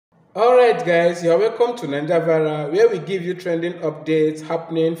Alright guys, you are welcome to Nigeria Viral, where we give you trending updates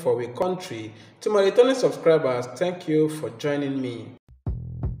happening for our country. To my returning subscribers, thank you for joining me.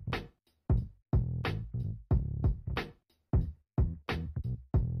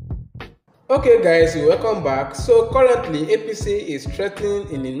 Okay guys, welcome back. So currently APC is threatening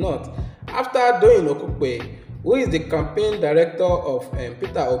in the north after Doyin Okupe, who is the campaign director of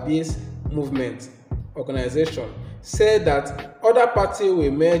Peter Obi's movement organization, said that other party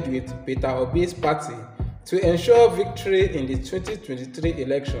will merge with Peter Obi's party to ensure victory in the 2023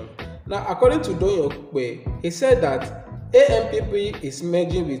 election. Now, according to Doyin Okupe, he said that NNPP is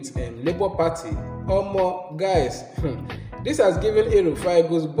merging with Labour Party. Omo, guys, this has given El-Rufai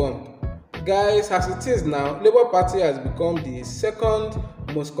goosebumps. Guys, as it is now, Labour Party has become the second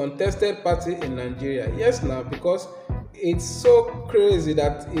most contested party in Nigeria. Yes, now, because it's so crazy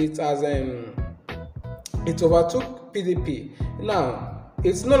that it overtook PDP. Now,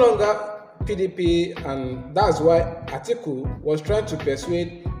 it's no longer PDP, and that's why Atiku was trying to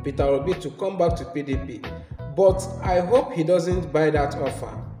persuade Peter Obi to come back to PDP. But I hope he doesn't buy that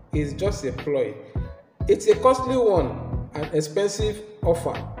offer. It's just a ploy. It's a costly one, an expensive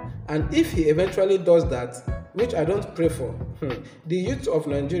offer. And if he eventually does that, which I don't pray for, the youth of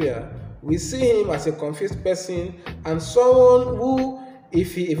Nigeria will see him as a confused person and someone who,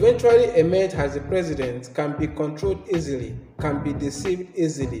 if he eventually emerges as the president, can be controlled easily, can be deceived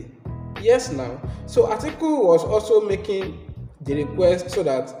easily. Yes, now. So Atiku was also making the request so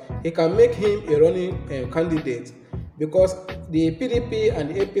that he can make him a running candidate, because the PDP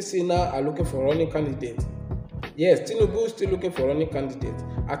and the APC now are looking for running candidates. Yes, Tinubu still looking for running candidate.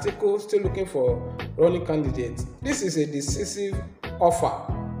 Atiku still looking for running candidate. This is a decisive offer.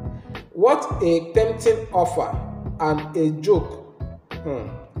 What a tempting offer and a joke.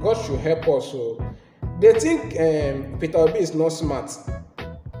 God should help us. So they think Peter Obi is not smart.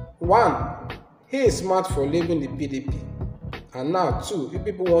 One, he is smart for leaving the PDP. And now two, if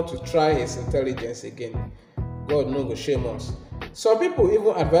people want to try his intelligence again, God no go shame us. Some people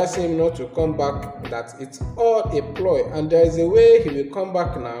even advise him not to come back, that it's all a ploy, and there is a way he will come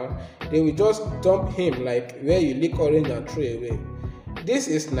back now. They will just dump him like where you lick orange and throw away. This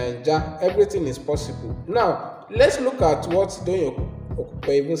is Naija, everything is possible. Now, let's look at what Doyin Okupe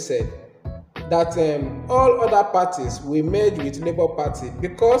even said, that all other parties will merge with Labour Party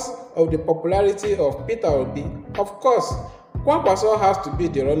because of the popularity of Peter Obi. Of course, Kwankwaso has to be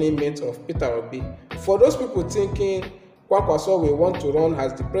the running mate of Peter Obi. For those people thinking Kwankwaso will want to run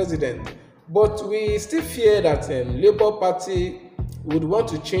as the president, but we still fear that Labour Party would want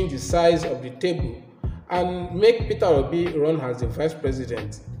to change the size of the table and make Peter Obi run as the vice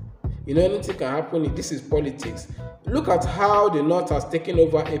president. You know, anything can happen. This is politics. Look at how the North has taken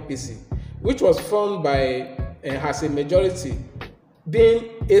over APC, which was formed by as a majority being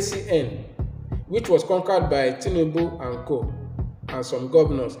ACN, which was conquered by Tinubu and co. and some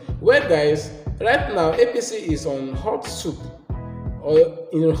governors. Well, guys, right now APC is on hot soup, or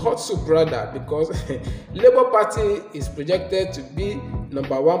in hot soup rather, because Labour Party is projected to be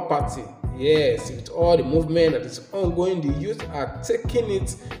 #1 party. Yes, with all the movement that is ongoing, the youth are taking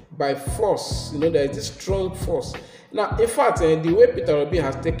it by force. You know, there is this strong force. Now, in fact, the way Peter Obi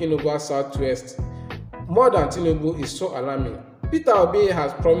has taken over Southwest more than Tinubu is so alarming. Peter Obi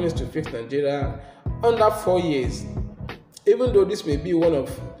has promised to fix Nigeria under 4 years. Even though this may be one of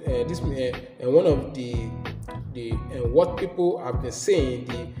the what people have been saying,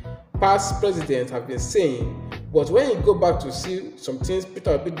 the past presidents have been saying, but when you go back to see some things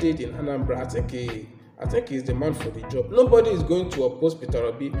Peter Obi did in Anambra, I think he's the man for the job. Nobody is going to oppose Peter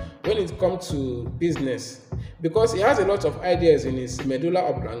Obi when it comes to business, because he has a lot of ideas in his medulla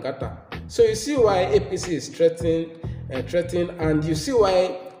oblongata. So you see why APC is threatening, and you see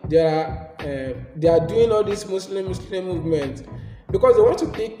why they are doing all this Muslim movement, because they want to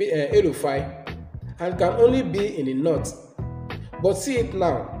pick El-Rufai and can only be in the north. But see it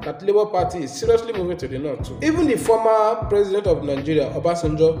now that Labour Party is seriously moving to the north too. Even the former president of Nigeria,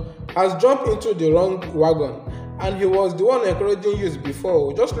 Obasanjo, has jumped into the wrong wagon, and he was the one encouraging youth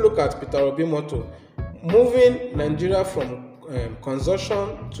before. Just look at Peter Obi motto, moving Nigeria from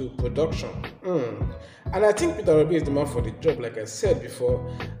consumption to production. And I think Peter Obi is the man for the job, like I said before.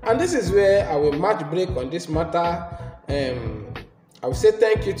 And this is where I will match break on this matter. I will say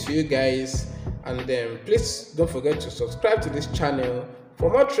thank you to you guys, and please don't forget to subscribe to this channel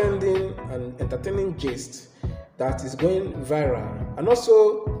for more trending and entertaining gist that is going viral. And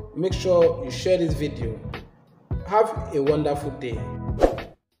also make sure you share this video. Have a wonderful day.